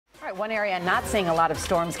right, one area not seeing a lot of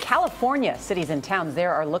storms, California. Cities and towns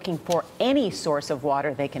there are looking for any source of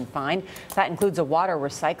water they can find. That includes a water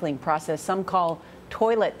recycling process some call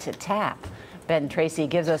toilet to tap. Ben Tracy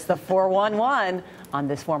gives us the 411 on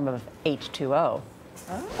this form of H2O.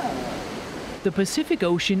 The Pacific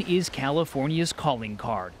Ocean is California's calling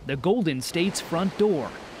card, the Golden State's front door.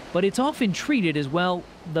 But it's often treated as, well,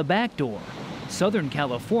 the back door. Southern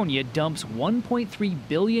California dumps 1.3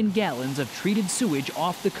 billion gallons of treated sewage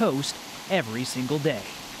off the coast every single day.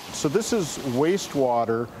 So this is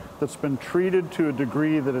wastewater that's been treated to a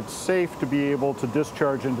degree that it's safe to be able to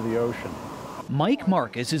discharge into the ocean. Mike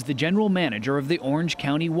Marcus is the general manager of the Orange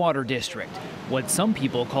County Water District. What some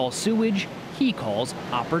people call sewage, he calls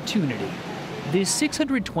opportunity. This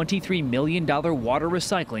 $623 million water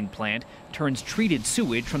recycling plant turns treated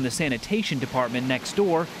sewage from the sanitation department next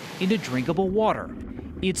door into drinkable water.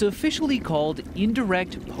 It's officially called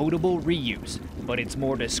indirect potable reuse, but it's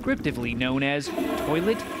more descriptively known as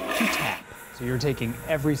toilet to tap. So you're taking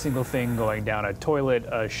every single thing going down a toilet,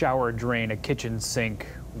 a shower drain, a kitchen sink,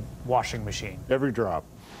 washing machine. Every drop.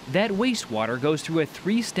 That wastewater goes through a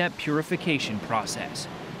three-step purification process.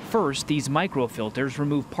 First, these microfilters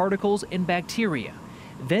remove particles and bacteria.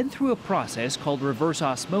 Then, through a process called reverse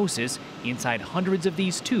osmosis, inside hundreds of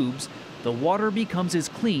these tubes, the water becomes as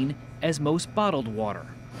clean as most bottled water.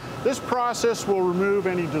 This process will remove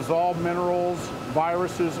any dissolved minerals,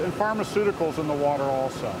 viruses, and pharmaceuticals in the water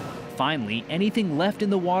also. Finally, anything left in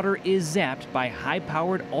the water is zapped by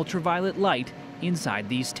high-powered ultraviolet light inside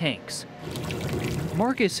these tanks.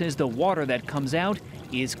 Marcus says the water that comes out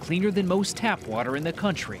is cleaner than most tap water in the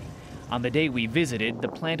country. On the day we visited, the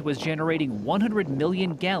plant was generating 100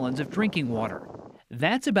 million gallons of drinking water.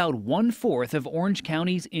 That's about 1/4 of Orange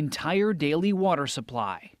County's entire daily water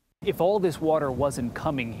supply. If all this water wasn't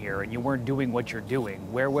coming here and you weren't doing what you're doing,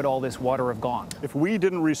 where would all this water have gone? If we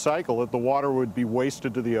didn't recycle it, the water would be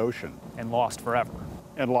wasted to the ocean. And lost forever.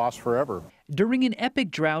 And lost forever. During an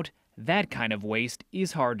epic drought, that kind of waste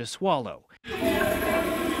is hard to swallow.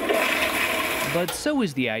 But so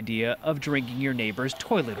is the idea of drinking your neighbor's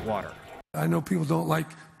toilet water. I know people don't like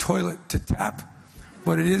toilet to tap,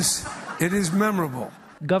 but it is memorable.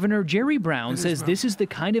 Governor Jerry Brown says this is the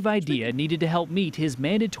kind of idea needed to help meet his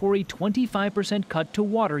mandatory 25% cut to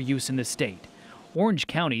water use in the state. Orange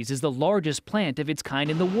County's is the largest plant of its kind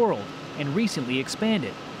in the world and recently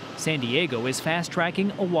expanded. San Diego is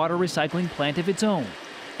fast-tracking a water recycling plant of its own.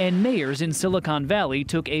 And mayors in Silicon Valley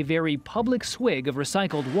took a very public swig of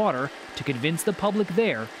recycled water to convince the public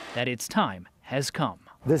there that its time has come.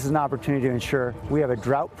 This is an opportunity to ensure we have a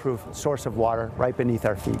drought-proof source of water right beneath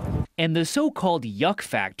our feet. And the so-called yuck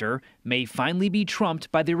factor may finally be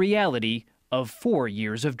trumped by the reality of 4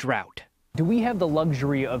 years of drought. Do we have the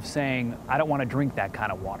luxury of saying, I don't want to drink that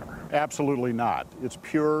kind of water? Absolutely not. It's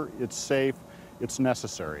pure, it's safe, it's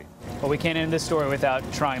necessary. Well, we can't end this story without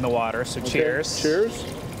trying the water, so Okay. cheers. Cheers.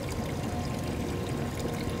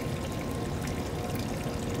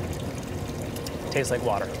 Tastes like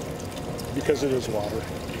water. Because it is water.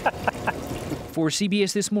 For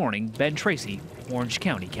CBS This Morning, Ben Tracy, Orange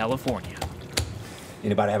County, California.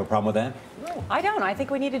 Anybody have a problem with that? No, I don't. I think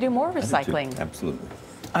we need to do more recycling. Absolutely.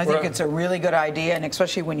 I think it's a really good idea, and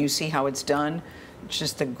especially when you see how it's done. It's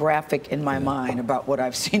just the graphic in my mind about what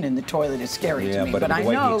I've seen in the toilet is scary to me. But I the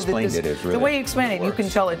way he know explained that it is really the way you explained it, you works. can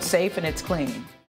tell it's safe and it's clean.